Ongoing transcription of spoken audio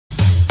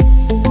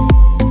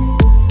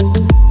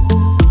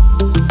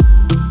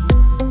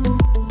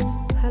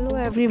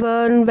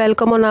everyone,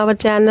 welcome on our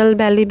channel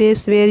Belly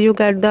Babes, where you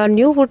get the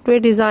new footwear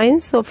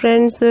designs. So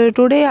friends,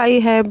 today I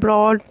have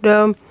brought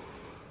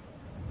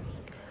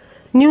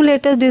new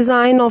latest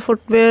design of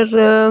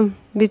footwear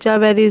which are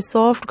very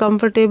soft,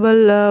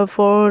 comfortable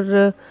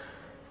for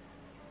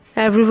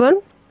everyone.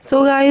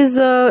 So guys,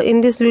 in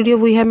this video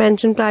we have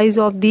mentioned price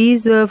of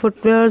these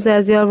footwears.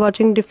 As you are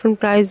watching different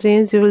price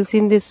range, you will see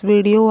in this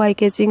video.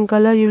 Eye-catching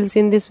color you will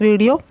see in this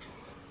video.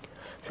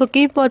 So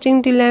keep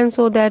watching till end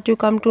so that you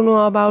come to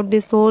know about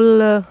this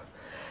whole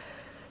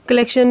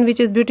collection, which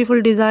is beautiful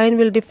design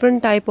with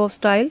different type of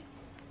style.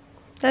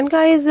 And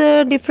guys,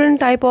 different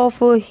type of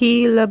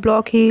heel,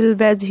 block heel,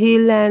 wedge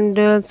heel,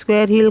 and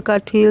square heel,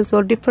 cut heel.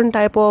 So different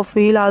type of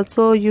heel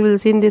also you will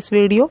see in this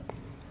video.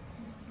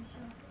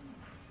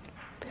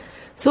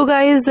 So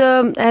guys,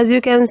 as you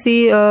can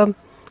see,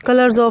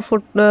 colors of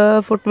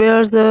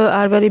footwears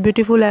are very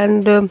beautiful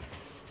and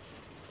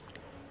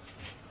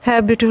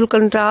have beautiful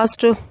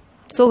contrast.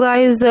 So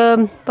guys,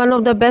 one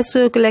of the best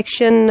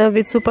collection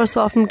with super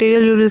soft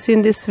material you will see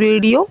in this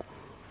video.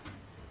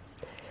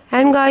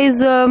 And guys,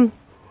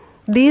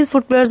 these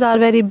footwears are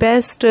very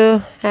best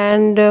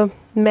and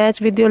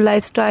match with your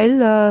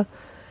lifestyle,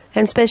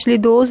 and especially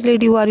those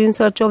ladies who are in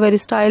search of very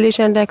stylish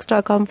and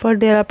extra comfort.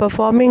 They are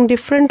performing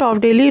different of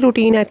daily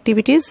routine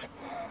activities.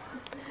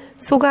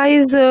 So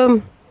guys,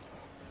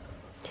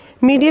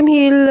 medium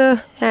heel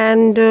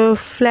and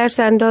flat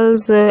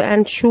sandals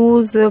and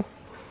shoes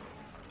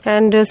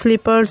and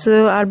slippers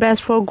are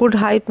best for good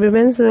height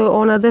women.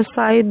 On other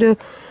side,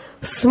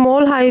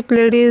 small height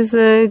ladies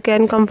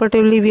can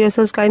comfortably wear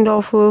such kind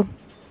of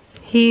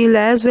heel,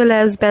 as well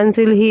as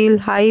pencil heel,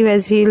 high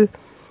wedge heel,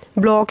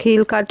 block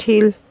heel, cut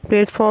heel,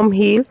 platform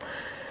heel.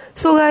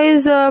 So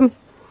guys,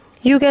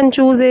 you can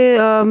choose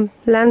a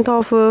length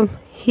of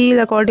heel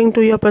according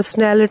to your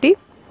personality.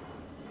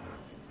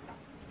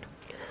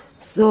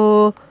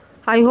 So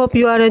I hope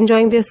you are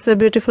enjoying this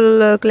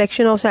beautiful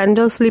collection of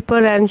sandals,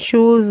 slipper and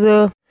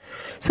shoes.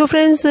 So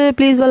friends,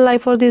 please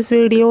like for this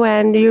video,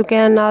 and you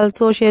can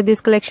also share this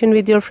collection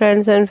with your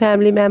friends and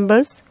family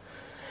members.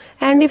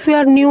 And if you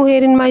are new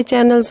here in my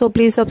channel, so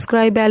please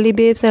subscribe Belly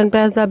Babes and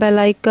press the bell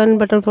icon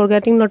button for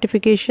getting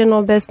notification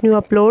of best new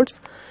uploads.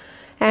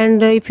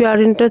 And if you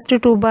are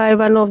interested to buy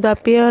one of the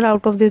pair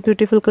out of this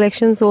beautiful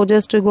collection, so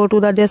just go to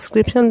the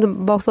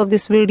description box of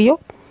this video,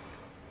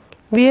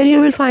 where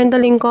you will find the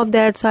link of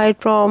that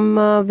site from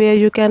where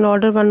you can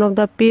order one of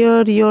the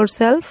pair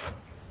yourself.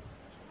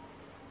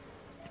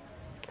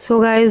 So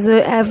guys,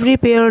 every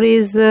pair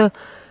is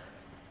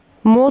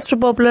most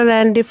popular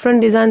and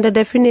different design. That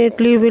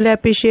definitely will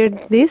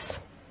appreciate this.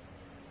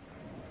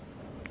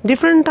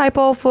 Different type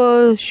of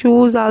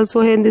shoes also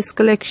in this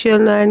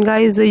collection, and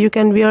guys, you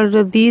can wear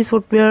these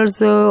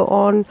footwears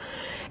on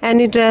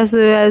any dress,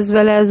 as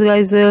well as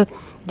guys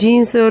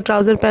jeans,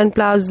 trouser, pant,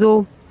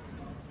 palazzo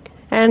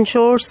and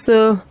shorts.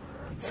 So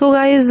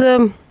guys,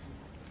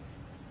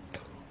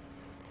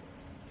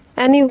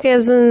 any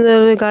occasion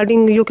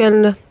regarding, you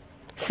can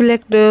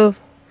select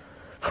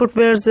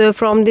footwears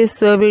from this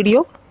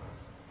video.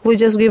 We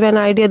just give an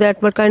idea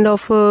that what kind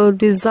of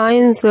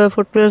designs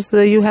footwears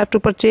you have to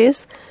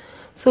purchase.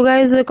 So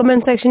guys, the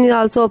comment section is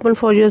also open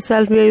for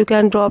yourself, where you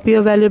can drop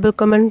your valuable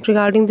comment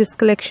regarding this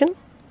collection.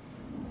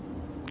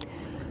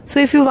 So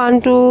if you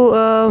want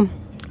to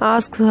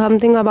ask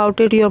something about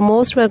it, you're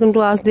most welcome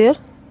to ask there.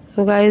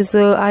 So guys,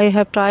 I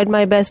have tried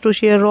my best to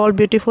share all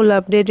beautiful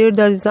updated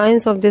the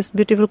designs of this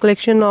beautiful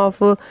collection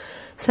of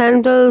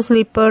sandals,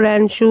 slipper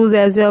and shoes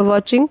as you are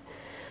watching.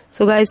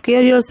 So guys,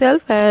 care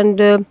yourself,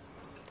 and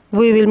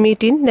we will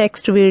meet in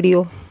next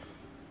video.